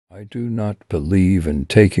I do not believe in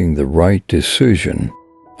taking the right decision.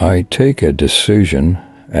 I take a decision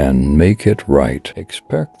and make it right.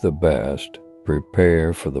 Expect the best,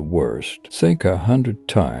 prepare for the worst. Think 100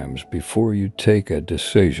 times before you take a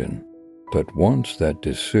decision. But once that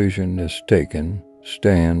decision is taken,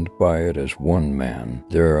 stand by it as one man.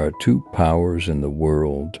 There are two powers in the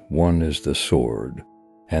world. One is the sword,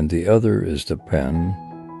 and the other is the pen.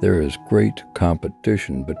 There is great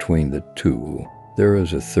competition between the two. There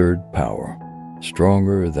is a third power,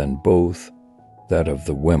 stronger than both, that of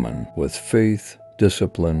the women, with faith,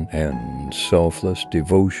 discipline, and selfless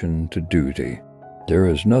devotion to duty. There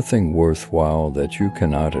is nothing worthwhile that you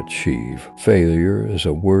cannot achieve. Failure is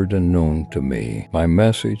a word unknown to me. My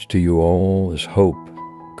message to you all is hope,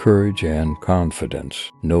 courage, and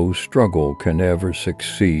confidence. No struggle can ever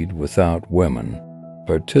succeed without women.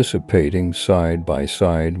 Participating side by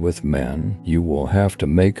side with men, you will have to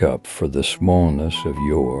make up for the smallness of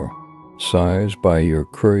your size by your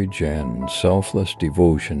courage and selfless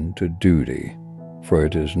devotion to duty. For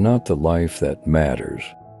it is not the life that matters,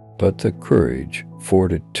 but the courage,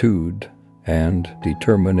 fortitude, and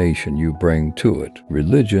determination you bring to it.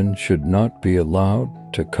 Religion should not be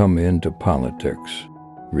allowed to come into politics.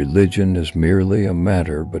 Religion is merely a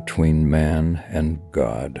matter between man and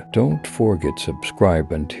God. Don't forget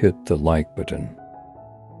subscribe and hit the like button.